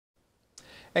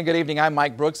And good evening, I'm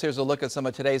Mike Brooks. Here's a look at some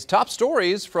of today's top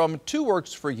stories from 2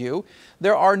 Works for You.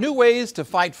 There are new ways to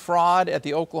fight fraud at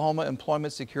the Oklahoma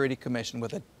Employment Security Commission.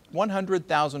 With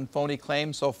 100,000 phony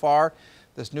claims so far,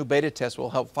 this new beta test will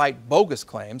help fight bogus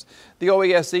claims. The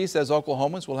OESC says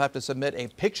Oklahomans will have to submit a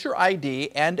picture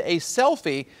ID and a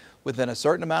selfie within a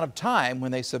certain amount of time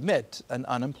when they submit an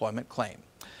unemployment claim.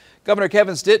 Governor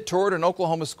Kevin Stitt toured an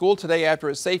Oklahoma school today after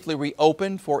it safely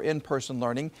reopened for in-person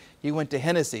learning. He went to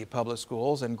Hennessy Public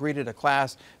Schools and greeted a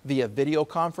class via video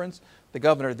conference. The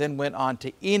governor then went on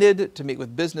to Enid to meet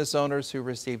with business owners who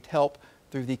received help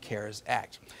through the CARES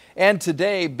Act. And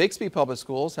today, Bixby Public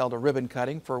Schools held a ribbon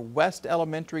cutting for West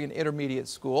Elementary and Intermediate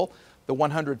School. The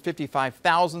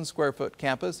 155,000 square foot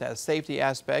campus has safety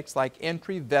aspects like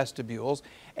entry vestibules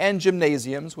and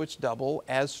gymnasiums which double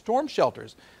as storm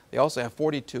shelters. They also have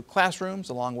 42 classrooms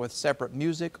along with separate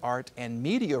music, art, and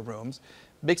media rooms.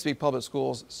 Bixby Public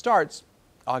Schools starts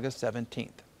August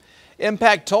 17th.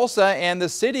 Impact Tulsa and the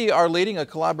city are leading a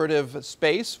collaborative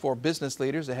space for business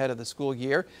leaders ahead of the school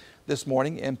year. This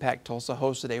morning, Impact Tulsa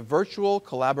hosted a virtual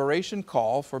collaboration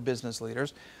call for business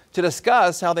leaders to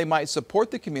discuss how they might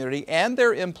support the community and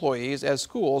their employees as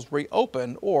schools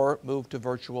reopen or move to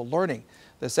virtual learning.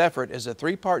 This effort is a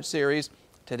 3-part series.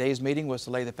 Today's meeting was to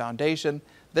lay the foundation.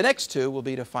 The next 2 will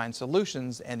be to find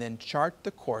solutions and then chart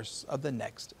the course of the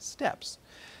next steps.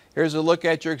 Here's a look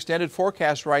at your extended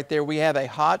forecast right there. We have a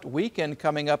hot weekend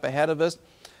coming up ahead of us.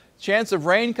 Chance of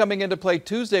rain coming into play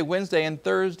Tuesday, Wednesday, and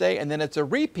Thursday, and then it's a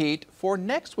repeat for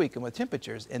next weekend with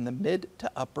temperatures in the mid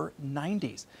to upper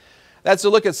 90s. That's a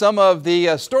look at some of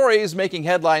the stories making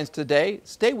headlines today.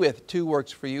 Stay with 2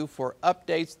 Works for You for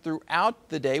updates throughout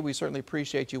the day. We certainly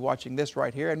appreciate you watching this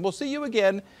right here, and we'll see you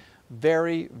again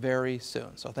very, very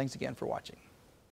soon. So thanks again for watching.